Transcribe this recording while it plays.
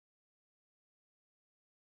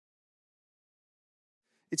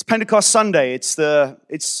It's Pentecost Sunday. It's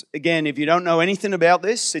again, if you don't know anything about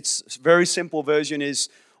this, it's a very simple version is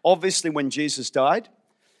obviously when Jesus died,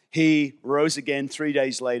 he rose again 3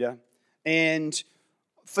 days later. And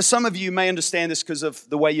for some of you may understand this because of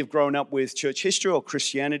the way you've grown up with church history or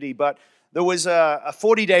Christianity, but there was a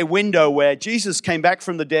 40-day window where Jesus came back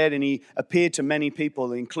from the dead and he appeared to many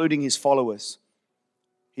people, including his followers.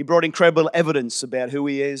 He brought incredible evidence about who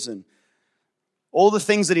he is and all the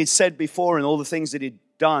things that he'd said before and all the things that he'd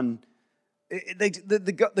done.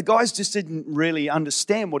 The guys just didn't really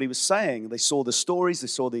understand what he was saying. They saw the stories, they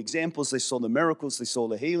saw the examples, they saw the miracles, they saw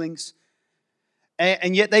the healings.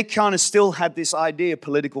 And yet they kind of still had this idea of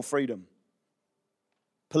political freedom,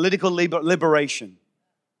 political liberation.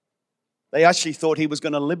 They actually thought he was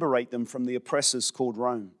going to liberate them from the oppressors called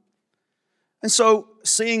Rome. And so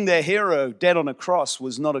seeing their hero dead on a cross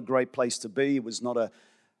was not a great place to be. It was not a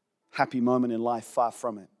happy moment in life, far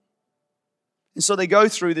from it. And so they go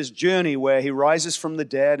through this journey where he rises from the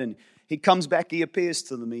dead and he comes back, he appears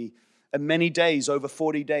to them. And many days, over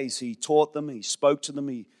 40 days, he taught them, he spoke to them,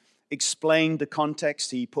 he explained the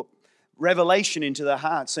context, he put revelation into their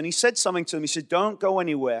hearts. And he said something to them. He said, don't go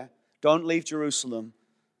anywhere, don't leave Jerusalem,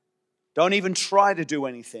 don't even try to do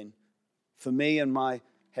anything for me and my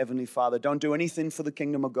Heavenly Father. Don't do anything for the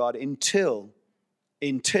kingdom of God until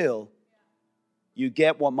you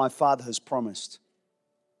get what my Father has promised.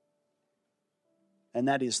 And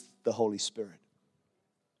that is the Holy Spirit.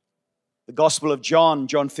 The Gospel of John,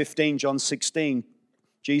 John 15, John 16,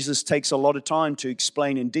 Jesus takes a lot of time to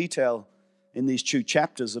explain in detail in these 2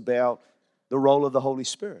 chapters about the role of the Holy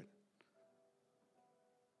Spirit.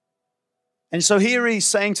 And so here he's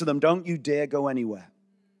saying to them, don't you dare go anywhere.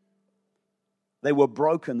 They were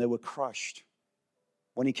broken, they were crushed.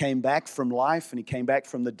 When he came back from life and he came back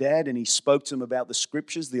from the dead and he spoke to them about the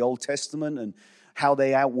scriptures, the Old Testament, and how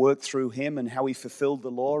they outworked through him and how he fulfilled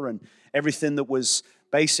the law and everything that was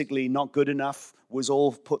basically not good enough was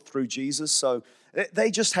all put through Jesus. So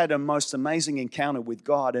they just had a most amazing encounter with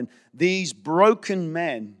God. And these broken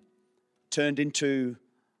men turned into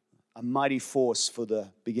a mighty force for the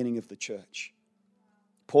beginning of the church.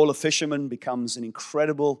 Paul, a fisherman, becomes an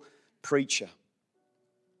incredible preacher.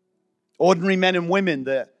 Ordinary men and women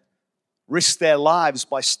that risked their lives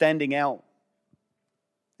by standing out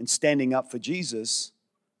and standing up for Jesus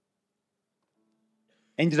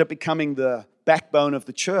ended up becoming the backbone of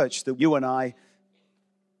the church that you and I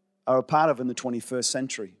are a part of in the 21st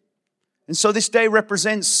century. And so this day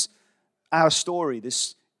represents our story.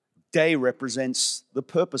 This day represents the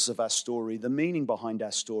purpose of our story, the meaning behind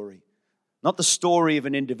our story. Not the story of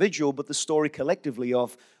an individual, but the story collectively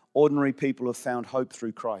of ordinary people who have found hope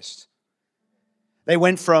through Christ. They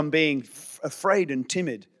went from being afraid and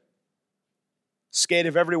timid, scared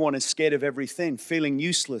of everyone and scared of everything, feeling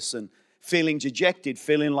useless and feeling dejected,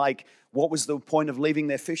 feeling like what was the point of leaving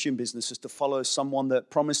their fishing business is to follow someone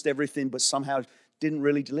that promised everything but somehow didn't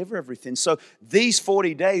really deliver everything. So these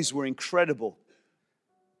 40 days were incredible.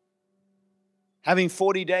 Having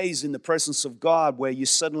 40 days in the presence of God where you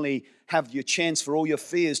suddenly have your chance for all your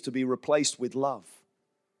fears to be replaced with love.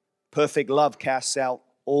 Perfect love casts out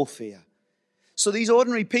all fear. So these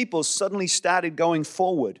ordinary people suddenly started going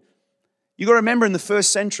forward. You've got to remember in the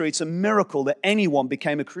first century, it's a miracle that anyone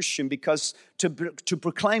became a Christian because to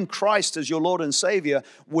proclaim Christ as your Lord and Savior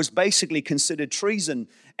was basically considered treason.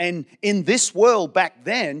 And in this world back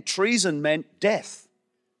then, treason meant death.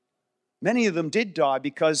 Many of them did die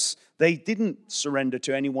because they didn't surrender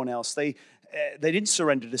to anyone else. They didn't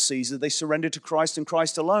surrender to Caesar. They surrendered to Christ and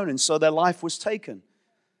Christ alone. And so their life was taken.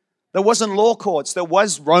 There wasn't law courts. There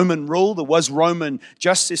was Roman rule. There was Roman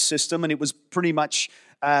justice system. And it was pretty much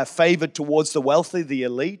favored towards the wealthy, the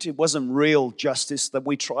elite. It wasn't real justice that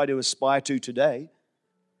we try to aspire to today.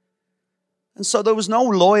 And so there was no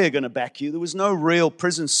lawyer going to back you. There was no real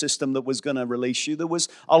prison system that was going to release you. There was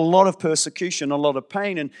a lot of persecution, a lot of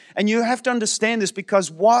pain. And you have to understand this because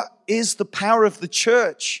what is the power of the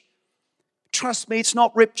church? Trust me, it's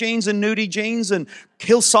not ripped jeans and nudie jeans and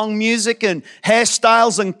Hillsong music and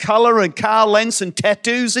hairstyles and color and car lengths and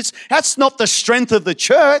tattoos. That's not the strength of the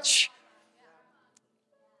church.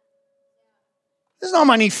 There's not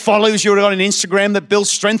many followers you've got on Instagram that build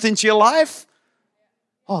strength into your life.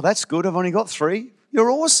 Oh, that's good. I've only got 3.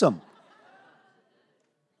 You're awesome.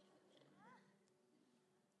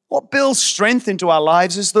 What builds strength into our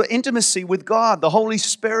lives is the intimacy with God, the Holy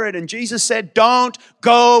Spirit. And Jesus said, don't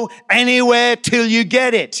go anywhere till you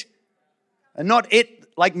get it. And not it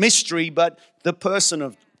like mystery, but the person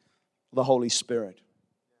of the Holy Spirit.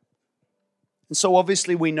 And so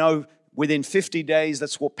obviously we know within 50 days,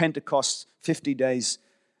 that's what Pentecost, 50 days,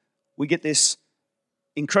 we get this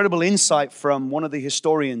incredible insight from one of the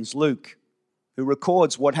historians, Luke, who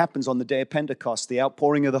records what happens on the day of Pentecost, the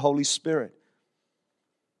outpouring of the Holy Spirit.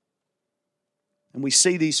 And we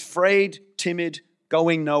see these frayed, timid,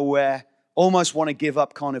 going nowhere, almost want to give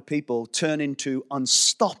up kind of people turn into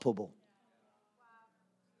unstoppable.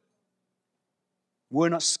 We're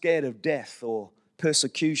not scared of death or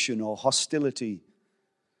persecution or hostility.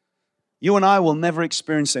 You and I will never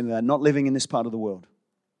experience any of that, not living in this part of the world.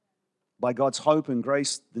 By God's hope and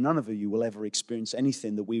grace, none of you will ever experience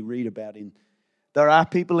anything that we read about in. There are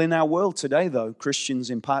people in our world today, though, Christians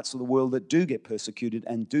in parts of the world that do get persecuted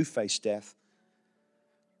and do face death.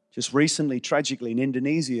 Just recently, tragically, in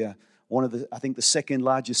Indonesia, I think the second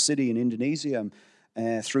largest city in Indonesia,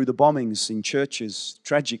 through the bombings in churches,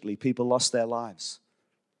 tragically, people lost their lives.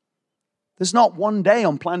 There's not one day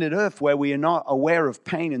on planet Earth where we are not aware of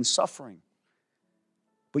pain and suffering.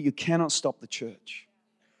 But you cannot stop the church.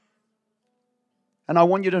 And I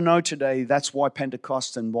want you to know today, that's why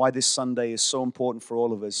Pentecost and why this Sunday is so important for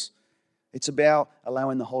all of us. It's about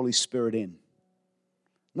allowing the Holy Spirit in.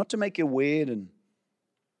 Not to make you weird and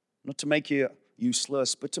not to make you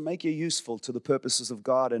useless, but to make you useful to the purposes of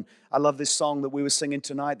God. And I love this song that we were singing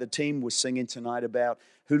tonight, the team was singing tonight about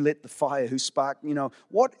who lit the fire, who sparked. You know,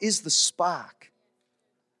 what is the spark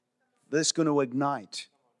that's going to ignite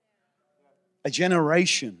a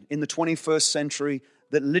generation in the 21st century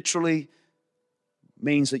that literally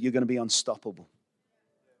means that you're going to be unstoppable?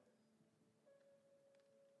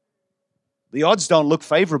 The odds don't look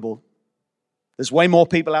favorable. There's way more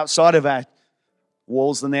people outside of our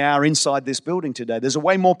walls than there are inside this building today. There's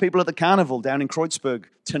way more people at the carnival down in Kreuzberg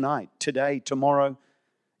tonight, today, tomorrow,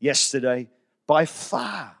 yesterday, by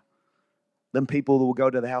far, than people that will go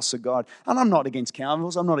to the house of God. And I'm not against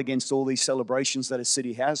carnivals. I'm not against all these celebrations that a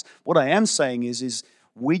city has. What I am saying is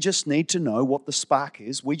we just need to know what the spark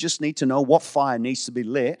is. We just need to know what fire needs to be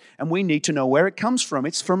lit, and we need to know where it comes from.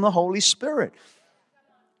 It's from the Holy Spirit.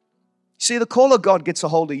 See, the call of God gets a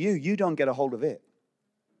hold of you. You don't get a hold of it.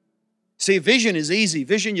 See, vision is easy.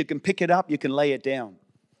 Vision, you can pick it up, you can lay it down.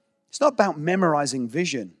 It's not about memorizing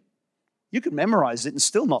vision. You can memorize it and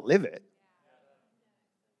still not live it.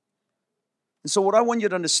 And so what I want you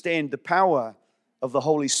to understand, the power of the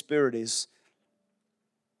Holy Spirit is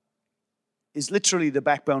literally the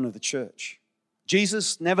backbone of the church.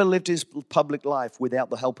 Jesus never lived his public life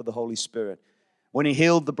without the help of the Holy Spirit. When he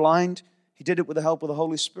healed the blind, he did it with the help of the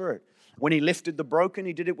Holy Spirit. When he lifted the broken,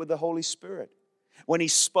 he did it with the Holy Spirit. When he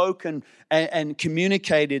spoke and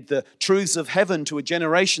communicated the truths of heaven to a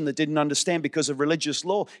generation that didn't understand because of religious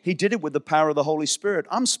law, he did it with the power of the Holy Spirit.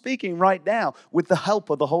 I'm speaking right now with the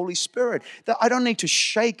help of the Holy Spirit. That I don't need to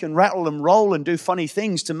shake and rattle and roll and do funny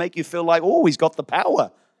things to make you feel like, oh, he's got the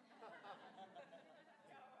power.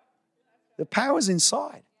 The power's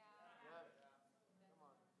inside.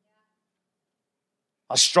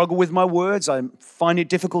 I struggle with my words. I find it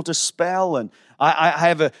difficult to spell. And I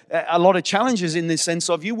have a lot of challenges in the sense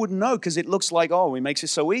of you wouldn't know because it looks like, oh, he makes it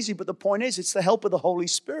so easy. But the point is, it's the help of the Holy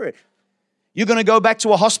Spirit. You're going to go back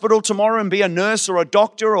to a hospital tomorrow and be a nurse or a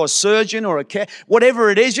doctor or a surgeon or whatever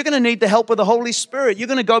it is. You're going to need the help of the Holy Spirit. You're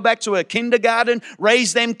going to go back to a kindergarten,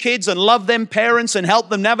 raise them kids and love them parents and help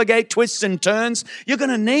them navigate twists and turns. You're going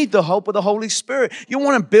to need the help of the Holy Spirit. You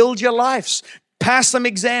want to build your lives. Pass some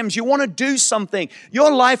exams. You want to do something.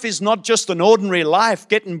 Your life is not just an ordinary life,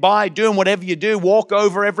 getting by, doing whatever you do, walk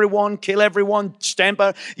over everyone, kill everyone, stamp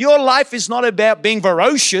out. Your life is not about being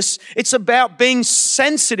ferocious. It's about being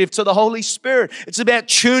sensitive to the Holy Spirit. It's about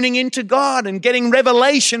tuning into God and getting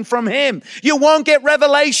revelation from Him. You won't get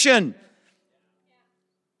revelation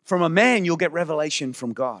from a man. You'll get revelation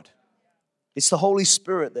from God. It's the Holy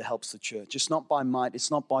Spirit that helps the church. It's not by might. It's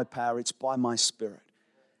not by power. It's by my Spirit.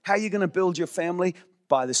 How are you going to build your family?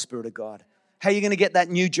 By the Spirit of God. How are you going to get that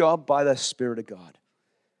new job? By the Spirit of God.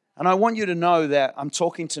 And I want you to know that I'm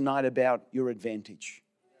talking tonight about your advantage.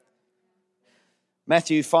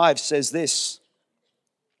 Matthew 5 says this.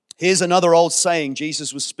 Here's another old saying.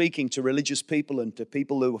 Jesus was speaking to religious people and to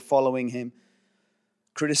people who were following Him,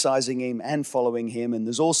 criticizing Him and following Him. And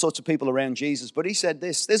there's all sorts of people around Jesus. But He said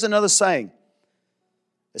this. There's another saying.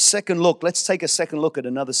 A second look. Let's take a second look at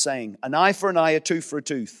another saying. An eye for an eye, a tooth for a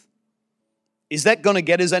tooth. Is that going to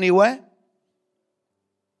get us anywhere?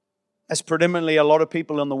 As predominantly a lot of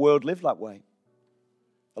people in the world live that way.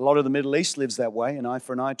 A lot of the Middle East lives that way. An eye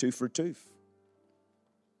for an eye, tooth for a tooth.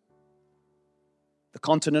 The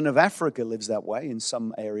continent of Africa lives that way in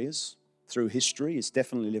some areas. Through history, it's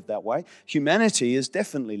definitely lived that way. Humanity has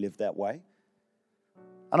definitely lived that way.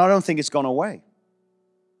 And I don't think it's gone away.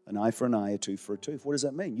 An eye for an eye, a tooth for a tooth. What does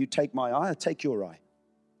that mean? You take my eye, I'll take your eye.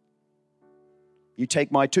 You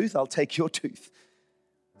take my tooth, I'll take your tooth.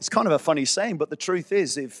 It's kind of a funny saying, but the truth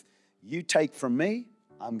is, if you take from me,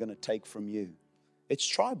 I'm going to take from you. It's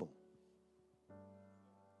tribal.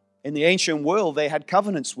 In the ancient world, they had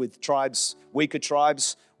covenants with tribes. Weaker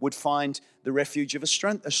tribes would find the refuge of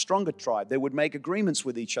a stronger tribe. They would make agreements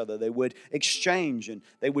with each other. They would exchange, and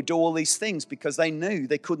they would do all these things because they knew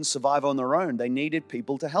they couldn't survive on their own. They needed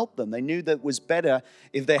people to help them. They knew that it was better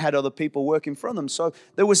if they had other people working for them. So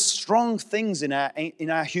there was strong things in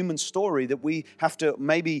our human story that we have to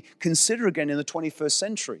maybe consider again in the 21st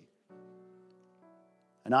century.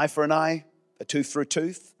 An eye for an eye, a tooth for a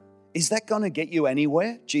tooth. Is that going to get you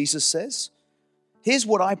anywhere? Jesus says. Here's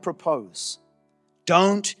what I propose.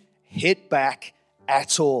 Don't hit back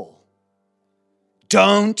at all.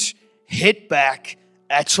 Don't hit back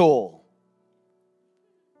at all.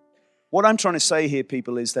 What I'm trying to say here,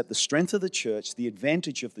 people, is that the strength of the church, the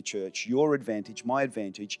advantage of the church, your advantage, my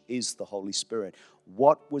advantage, is the Holy Spirit.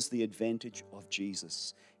 What was the advantage of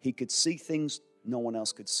Jesus? He could see things no one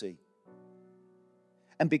else could see.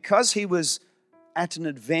 And because he was at an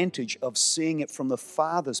advantage of seeing it from the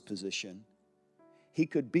Father's position, he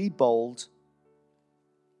could be bold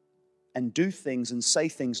and do things and say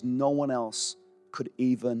things no one else could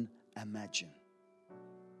even imagine.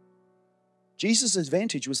 Jesus'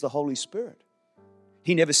 advantage was the Holy Spirit.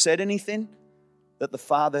 He never said anything that the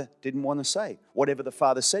Father didn't want to say. Whatever the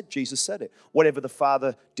Father said, Jesus said it. Whatever the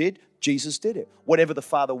Father did, Jesus did it. Whatever the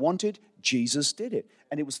Father wanted, Jesus did it.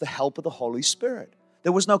 And it was the help of the Holy Spirit.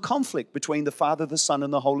 There was no conflict between the Father, the Son,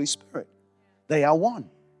 and the Holy Spirit. They are one.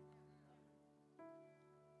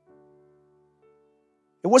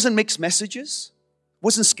 It wasn't mixed messages. It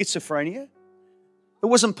wasn't schizophrenia. It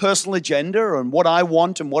wasn't personal agenda and what I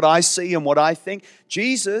want and what I see and what I think.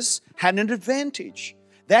 Jesus had an advantage.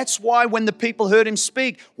 That's why when the people heard him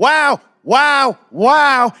speak, wow, wow,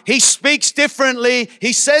 wow, he speaks differently.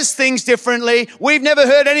 He says things differently. We've never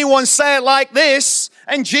heard anyone say it like this.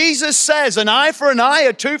 And Jesus says, an eye for an eye,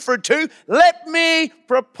 a tooth for a tooth. Let me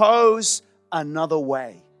propose another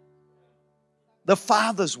way. The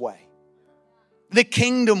Father's way. The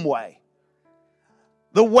kingdom way.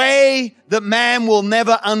 The way that man will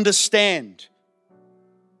never understand.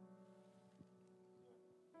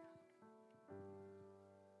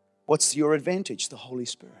 What's your advantage? The Holy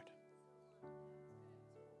Spirit.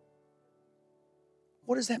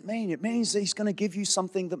 What does that mean? It means that he's going to give you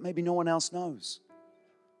something that maybe no one else knows.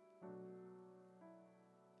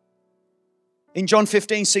 In John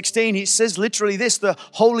 15:16, he says literally this, the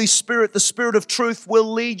Holy Spirit, the Spirit of truth,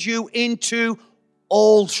 will lead you into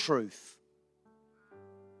all truth.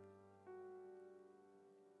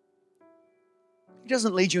 He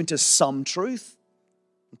doesn't lead you into some truth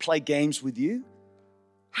and play games with you.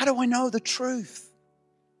 How do I know the truth?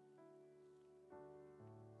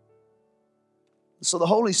 So the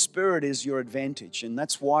Holy Spirit is your advantage, and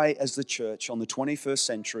that's why as the church on the 21st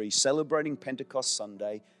century, celebrating Pentecost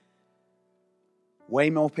Sunday, way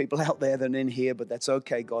more people out there than in here, but that's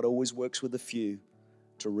okay. God always works with a few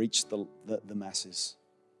to reach the masses.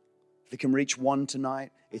 If we can reach one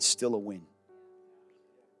tonight, it's still a win.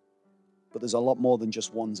 But there's a lot more than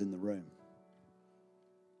just ones in the room.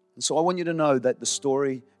 And so I want you to know that the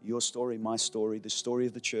story, your story, my story, the story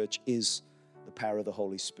of the church is the power of the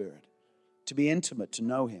Holy Spirit. To be intimate, to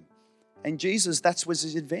know him. And Jesus, that was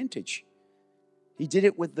his advantage. He did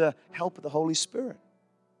it with the help of the Holy Spirit.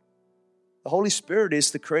 The Holy Spirit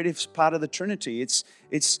is the creative part of the Trinity. It's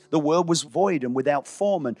the world was void and without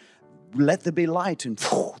form, and let there be light, and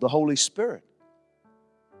the Holy Spirit.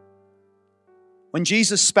 When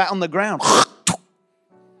Jesus spat on the ground,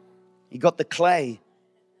 he got the clay,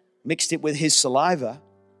 mixed it with his saliva,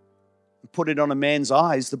 and put it on a man's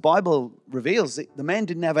eyes. The Bible reveals that the man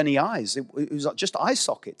didn't have any eyes. It was just eye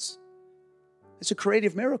sockets. It's a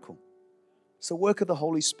creative miracle. It's the work of the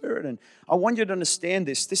Holy Spirit. And I want you to understand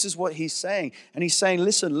this. This is what he's saying. And he's saying,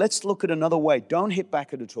 listen, let's look at another way. Don't hit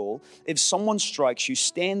back at it all. If someone strikes you,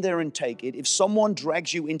 stand there and take it. If someone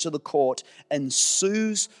drags you into the court and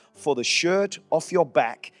sues for the shirt off your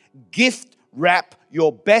back, gift wrap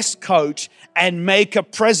your best coat and make a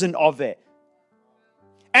present of it.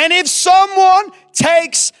 And if someone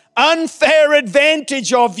takes unfair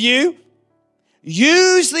advantage of you,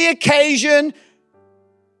 use the occasion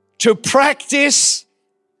to practice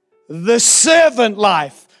the servant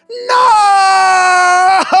life. No!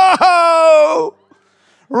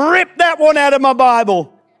 Rip that one out of my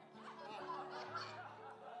Bible.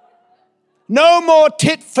 No more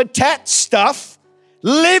tit for tat stuff.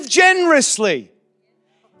 Live generously.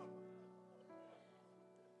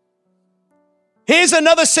 Here's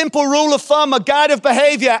another simple rule of thumb, a guide of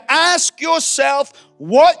behavior. Ask yourself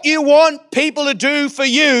what you want people to do for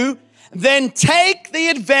you, then take the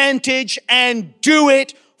advantage and do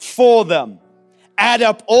it for them. Add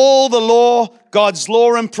up all the law, God's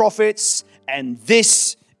law and prophets, and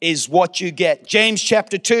this is what you get. James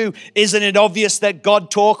chapter 2, isn't it obvious that God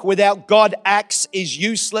talk without God acts is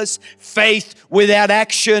useless? Faith without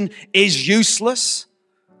action is useless.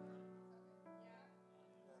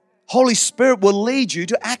 Holy Spirit will lead you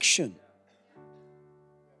to action.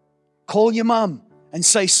 Call your mum and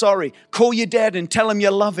say sorry. Call your dad and tell him you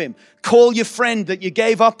love him. Call your friend that you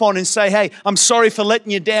gave up on and say, hey, I'm sorry for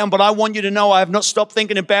letting you down, but I want you to know I have not stopped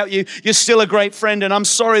thinking about you. You're still a great friend, and I'm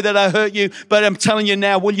sorry that I hurt you, but I'm telling you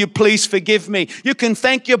now, will you please forgive me? You can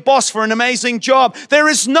thank your boss for an amazing job. There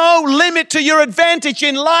is no limit to your advantage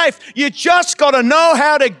in life. You just got to know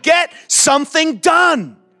how to get something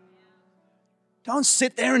done. Don't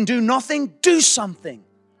sit there and do nothing. Do something.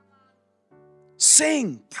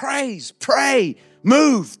 Sing, praise, pray,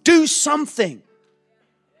 move, do something.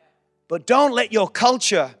 But don't let your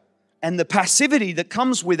culture and the passivity that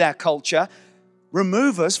comes with our culture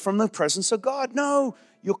remove us from the presence of God. No,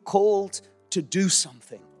 you're called to do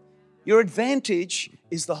something. Your advantage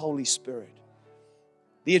is the Holy Spirit.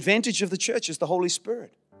 The advantage of the church is the Holy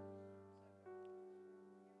Spirit.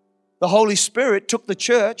 The Holy Spirit took the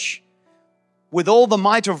church with all the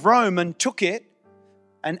might of Rome and took it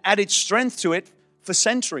and added strength to it for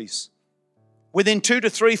centuries. Within 2 to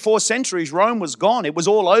 3, 4 centuries, Rome was gone. It was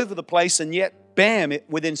all over the place, and yet, bam,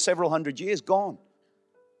 within several hundred years, gone.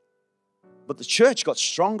 But the church got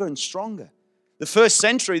stronger and stronger. The first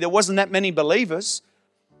century, there wasn't that many believers.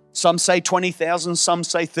 Some say 20,000, some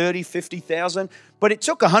say 30, 50,000. But it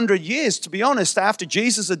took 100 years, to be honest, after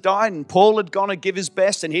Jesus had died and Paul had gone to give his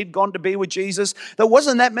best and he'd gone to be with Jesus. There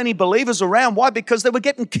wasn't that many believers around. Why? Because they were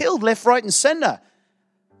getting killed left, right, and center.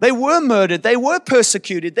 They were murdered. They were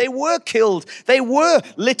persecuted. They were killed. They were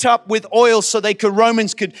lit up with oil so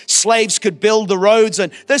slaves could build the roads.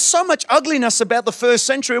 And there's so much ugliness about the first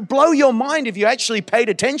century. It'll blow your mind if you actually paid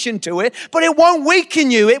attention to it. But it won't weaken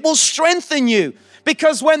you. It will strengthen you.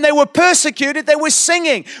 Because when they were persecuted, they were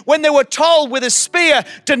singing. When they were told with a spear,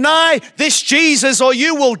 deny this Jesus or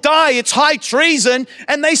you will die, it's high treason.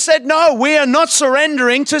 And they said, no, we are not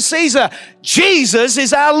surrendering to Caesar. Jesus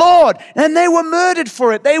is our Lord. And they were murdered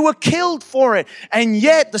for it. They were killed for it. And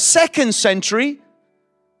yet the second century,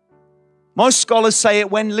 most scholars say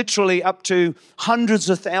it went literally up to hundreds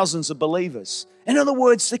of thousands of believers. In other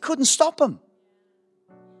words, they couldn't stop them.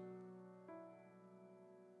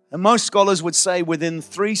 And most scholars would say within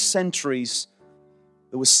 3 centuries,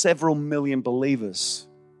 there were several million believers.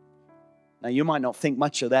 Now, you might not think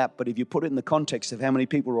much of that, but if you put it in the context of how many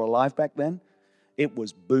people were alive back then, it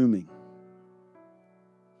was booming.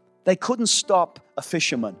 They couldn't stop a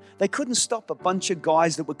fisherman. They couldn't stop a bunch of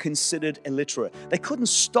guys that were considered illiterate. They couldn't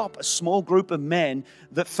stop a small group of men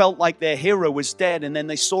that felt like their hero was dead and then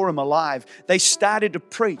they saw him alive. They started to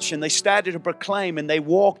preach and they started to proclaim, and they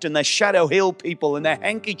walked and they shadow healed people and their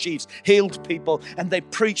handkerchiefs healed people, and they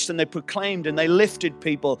preached and they proclaimed and they lifted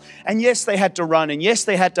people. And yes, they had to run, and yes,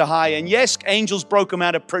 they had to hide, and yes, angels broke them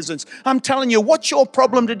out of prisons. I'm telling you, what's your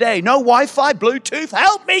problem today? No Wi-Fi, Bluetooth?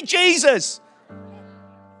 Help me, Jesus!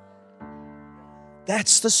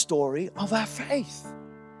 That's the story of our faith.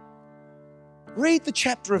 Read the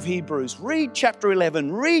chapter of Hebrews. Read chapter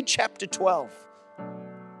 11. Read chapter 12.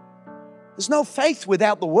 There's no faith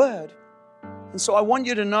without the word. And so I want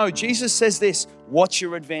you to know, Jesus says this, what's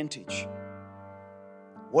your advantage?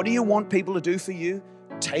 What do you want people to do for you?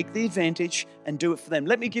 Take the advantage and do it for them.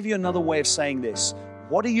 Let me give you another way of saying this.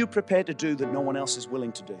 What are you prepared to do that no one else is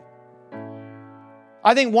willing to do?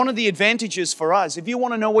 I think one of the advantages for us, if you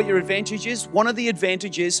want to know what your advantage is, one of the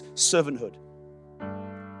advantages is servanthood.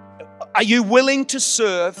 Are you willing to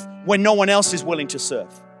serve when no one else is willing to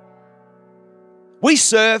serve? We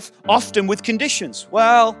serve often with conditions.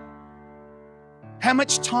 Well, how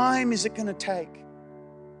much time is it going to take?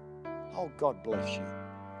 Oh, God bless you.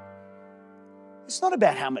 It's not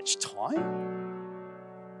about how much time.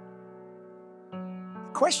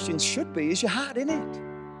 The question should be, is your heart in it?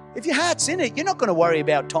 If your heart's in it, you're not going to worry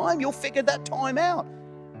about time. You'll figure that time out.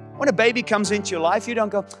 When a baby comes into your life, you don't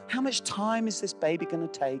go, how much time is this baby going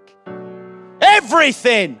to take?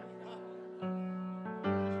 Everything!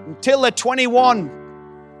 Until they're 21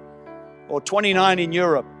 or 29 in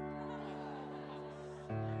Europe.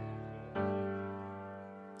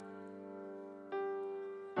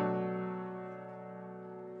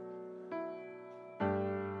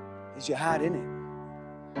 Is your heart in it?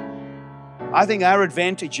 I think our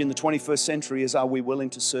advantage in the 21st century is, are we willing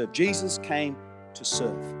to serve? Jesus came to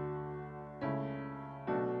serve.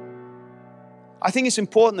 I think it's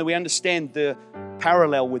important that we understand the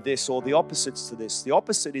parallel with this or the opposites to this. The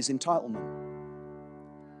opposite is entitlement.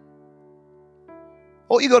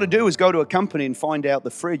 All you got to do is go to a company and find out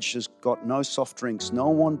the fridge has got no soft drinks. No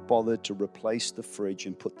one bothered to replace the fridge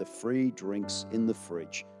and put the free drinks in the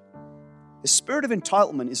fridge. The spirit of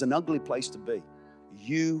entitlement is an ugly place to be.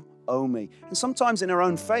 You owe me. And sometimes in our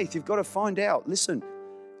own faith, you've got to find out, listen,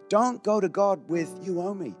 don't go to God with, you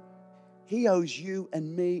owe me. He owes you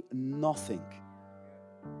and me nothing.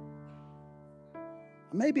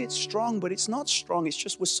 Maybe it's strong, but it's not strong. It's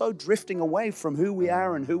just we're so drifting away from who we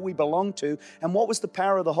are and who we belong to. And what was the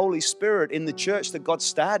power of the Holy Spirit in the church that God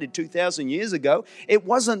started 2,000 years ago? It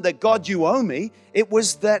wasn't that, God, you owe me. It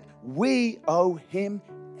was that we owe Him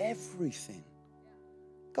everything.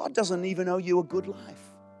 God doesn't even owe you a good life.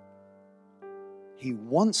 He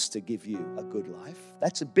wants to give you a good life.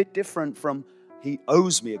 That's a bit different from He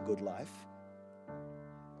owes me a good life.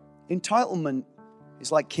 Entitlement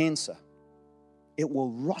is like cancer. It will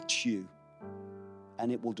rot you,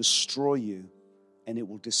 and it will destroy you, and it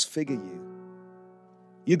will disfigure you.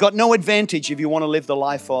 You got no advantage if you want to live the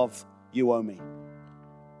life of, you owe me.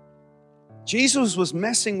 Jesus was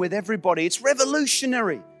messing with everybody. It's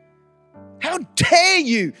revolutionary. How dare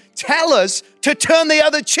you tell us to turn the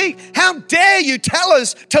other cheek? How dare you tell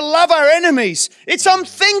us to love our enemies? It's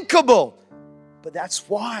unthinkable. But that's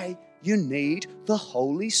why you need the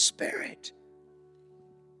Holy Spirit.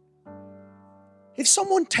 If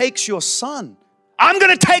someone takes your son, I'm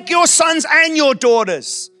going to take your sons and your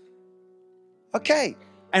daughters. Okay.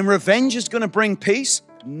 And revenge is going to bring peace?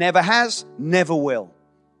 Never has, never will.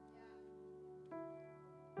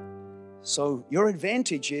 So your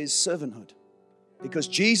advantage is servanthood, because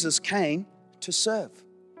Jesus came to serve.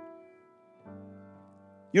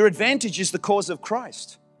 Your advantage is the cause of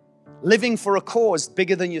Christ, living for a cause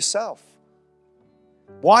bigger than yourself.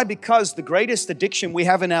 Why? Because the greatest addiction we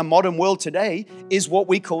have in our modern world today is what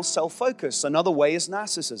we call self-focus. Another way is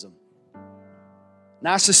narcissism.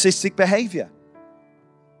 Narcissistic behavior.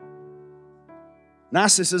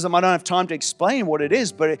 Narcissism, I don't have time to explain what it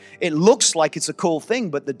is, but it looks like it's a cool thing,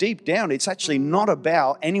 but deep down, it's actually not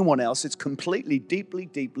about anyone else. It's completely,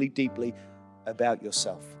 deeply about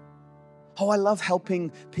yourself. Oh, I love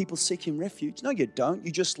helping people seeking refuge. No, you don't.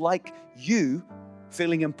 You just like you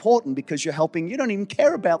feeling important because you're helping. You don't even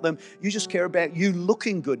care about them. You just care about you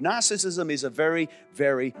looking good. Narcissism is a very,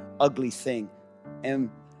 very ugly thing. And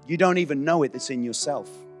you don't even know it. It's in yourself.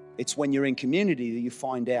 It's when you're in community that you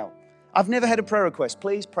find out. I've never had a prayer request.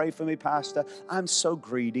 Please pray for me, Pastor. I'm so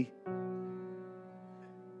greedy.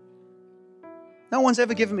 No one's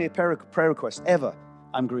ever given me a prayer request, ever.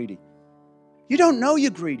 I'm greedy. You don't know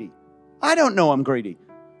you're greedy. I don't know I'm greedy.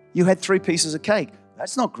 You had 3 pieces of cake.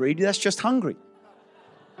 That's not greedy. That's just hungry.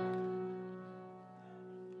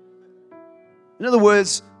 In other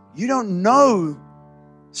words, you don't know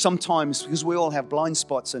sometimes, because we all have blind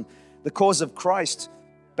spots, and the cause of Christ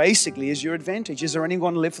basically is your advantage. Is there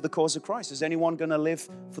anyone to live for the cause of Christ? Is anyone going to live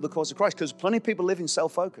for the cause of Christ? Because plenty of people live in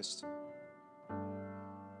self-focused.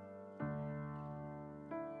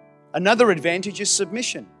 Another advantage is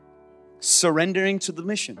submission, surrendering to the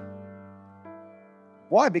mission.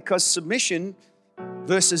 Why? Because submission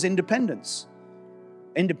versus independence.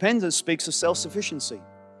 Independence speaks of self-sufficiency.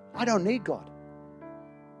 I don't need God.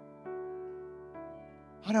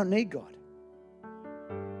 I don't need God.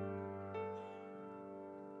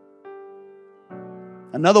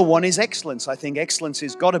 Another one is excellence. I think excellence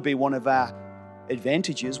has got to be one of our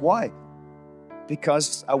advantages. Why?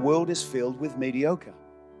 Because our world is filled with mediocre.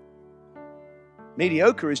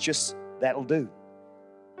 Mediocre is just, that'll do.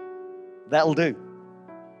 That'll do.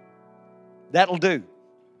 That'll do.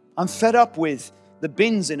 I'm fed up with the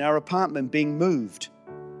bins in our apartment being moved.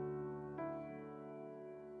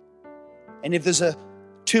 And if there's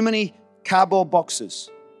too many cardboard boxes,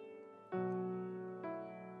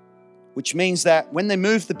 which means that when they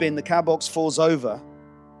move the bin, the car box falls over.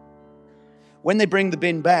 When they bring the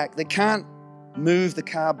bin back, they can't move the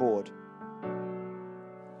cardboard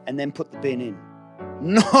and then put the bin in.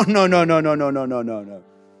 No.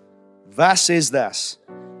 Was ist das?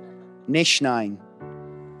 Nicht nein.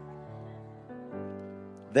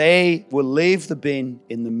 They will leave the bin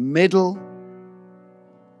in the middle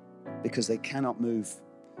because they cannot move.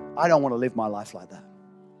 I don't want to live my life like that.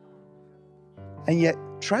 And yet,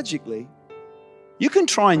 tragically, you can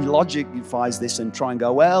try and logicify this and try and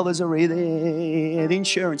go, well, there's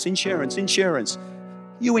insurance.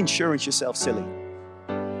 You insurance yourself, silly.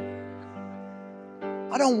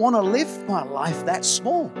 I don't want to live my life that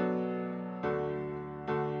small.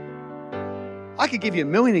 I could give you a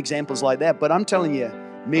million examples like that, but I'm telling you,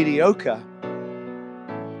 mediocre.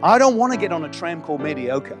 I don't want to get on a tram called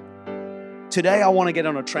mediocre. Today I want to get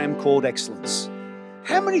on a tram called excellence.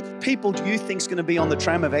 How many people do you think is going to be on the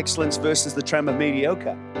tram of excellence versus the tram of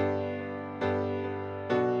mediocre?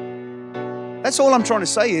 That's all I'm trying to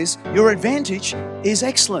say is your advantage is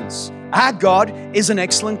excellence. Our God is an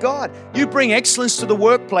excellent God. You bring excellence to the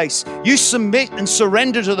workplace. You submit and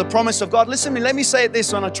surrender to the promise of God. Listen to me, let me say it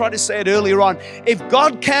this one. I tried to say it earlier on. If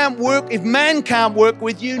God can't work, if man can't work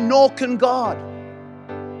with you, nor can God.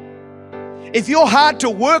 If you're hard to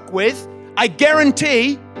work with, I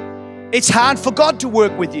guarantee it's hard for God to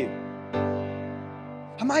work with you.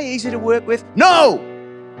 Am I easy to work with? No!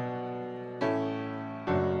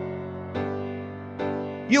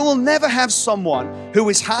 You will never have someone who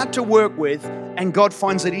is hard to work with and God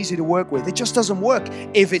finds it easy to work with. It just doesn't work.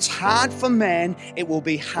 If it's hard for man, it will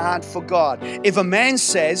be hard for God. If a man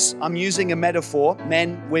says, I'm using a metaphor,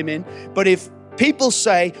 men, women, but if people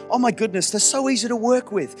say, oh my goodness, they're so easy to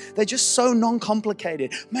work with. They're just so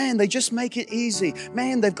non-complicated. Man, they just make it easy.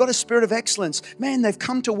 Man, they've got a spirit of excellence. Man, they've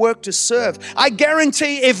come to work to serve. I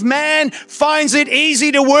guarantee if man finds it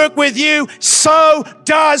easy to work with you, so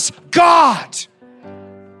does God.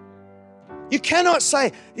 You cannot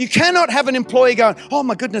have an employee going, oh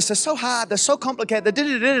my goodness, they're so hard, they're so complicated,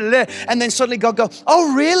 and then suddenly God goes,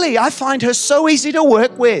 oh really? I find her so easy to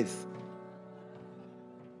work with.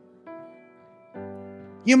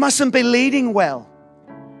 You mustn't be leading well.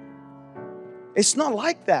 It's not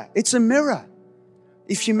like that. It's a mirror.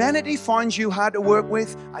 If humanity finds you hard to work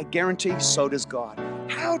with, I guarantee so does God.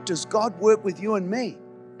 How does God work with you and me?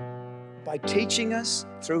 By teaching us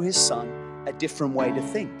through His Son a different way to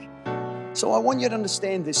think. So I want you to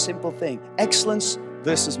understand this simple thing. Excellence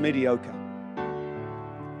versus mediocre.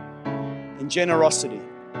 And generosity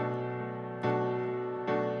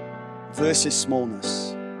versus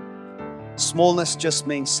smallness. Smallness just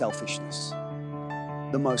means selfishness.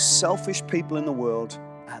 The most selfish people in the world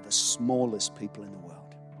are the smallest people in the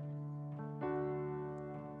world.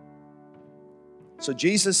 So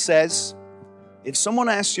Jesus says, if someone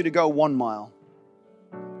asks you to go 1 mile,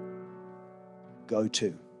 go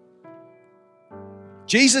 2.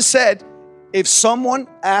 Jesus said, if someone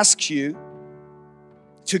asks you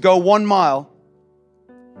to go 1 mile,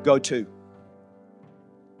 go 2.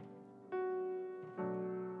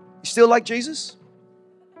 You still like Jesus?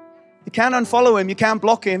 You can't unfollow Him. You can't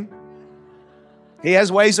block Him. He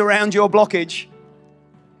has ways around your blockage.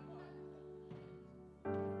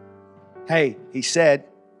 Hey, He said,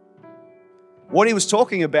 what He was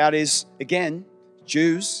talking about is, again,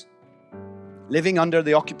 Jews living under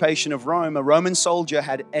the occupation of Rome. A Roman soldier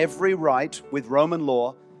had every right with Roman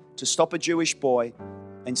law to stop a Jewish boy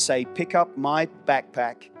and say, pick up my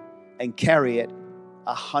backpack and carry it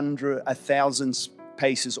 1,000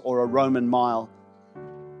 paces or a Roman mile.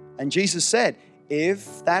 And Jesus said,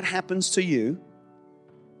 if that happens to you,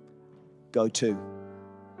 go 2.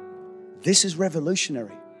 This is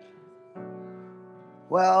revolutionary.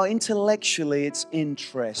 Well, intellectually, it's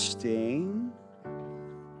interesting.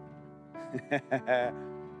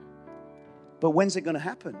 But when's it going to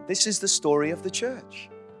happen? This is the story of the church.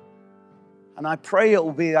 And I pray it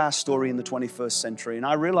will be our story in the 21st century. And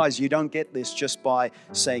I realize you don't get this just by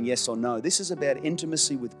saying yes or no. This is about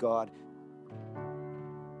intimacy with God.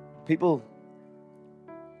 People,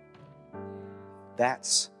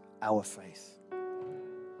 that's our faith.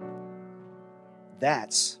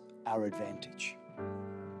 That's our advantage.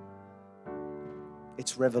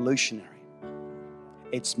 It's revolutionary.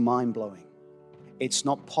 It's mind-blowing. It's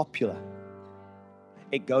not popular.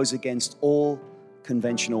 It goes against all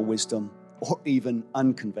conventional wisdom or even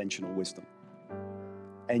unconventional wisdom.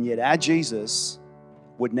 And yet our Jesus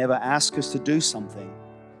would never ask us to do something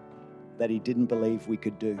that He didn't believe we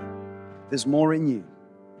could do. There's more in you.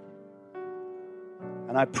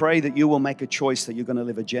 And I pray that you will make a choice that you're going to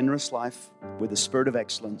live a generous life with a spirit of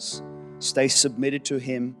excellence, stay submitted to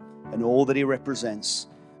Him and all that He represents.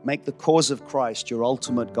 Make the cause of Christ your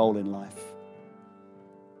ultimate goal in life.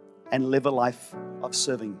 And live a life of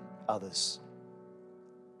serving others.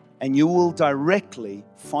 And you will directly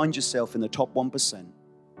find yourself in the top 1%,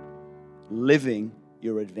 living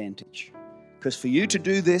your advantage. Because for you to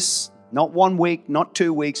do this, not 1 week, not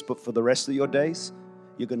 2 weeks, but for the rest of your days,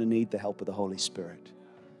 you're going to need the help of the Holy Spirit.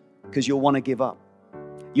 Because you'll want to give up.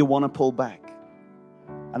 You'll want to pull back.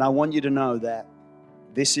 And I want you to know that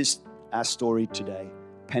this is our story today.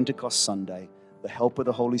 Pentecost Sunday, the help of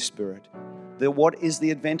the Holy Spirit. What is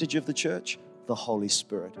the advantage of the church? The Holy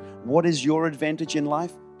Spirit. What is your advantage in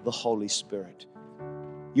life? The Holy Spirit.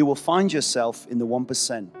 You will find yourself in the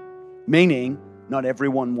 1%, meaning not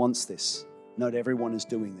everyone wants this. Not everyone is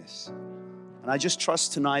doing this. And I just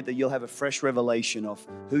trust tonight that you'll have a fresh revelation of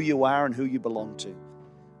who you are and who you belong to.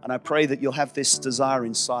 And I pray that you'll have this desire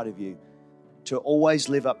inside of you to always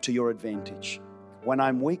live up to your advantage. When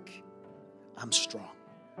I'm weak, I'm strong.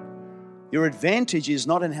 Your advantage is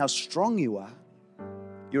not in how strong you are.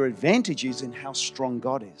 Your advantage is in how strong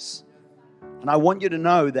God is. And I want you to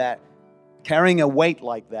know that carrying a weight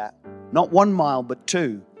like that, not 1 mile, but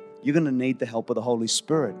 2, you're going to need the help of the Holy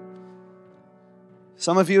Spirit.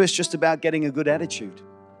 Some of you, it's just about getting a good attitude.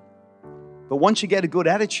 But once you get a good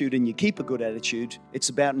attitude and you keep a good attitude, it's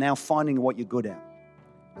about now finding what you're good at.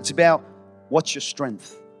 It's about what's your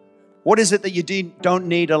strength. What is it that you don't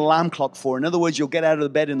need an alarm clock for? In other words, you'll get out of the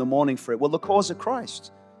bed in the morning for it. Well, the cause of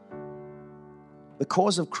Christ. The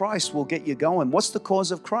cause of Christ will get you going. What's the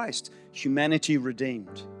cause of Christ? Humanity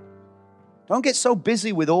redeemed. Don't get so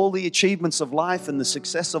busy with all the achievements of life and the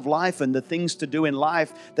success of life and the things to do in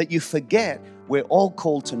life that you forget we're all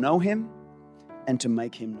called to know Him and to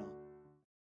make Him known.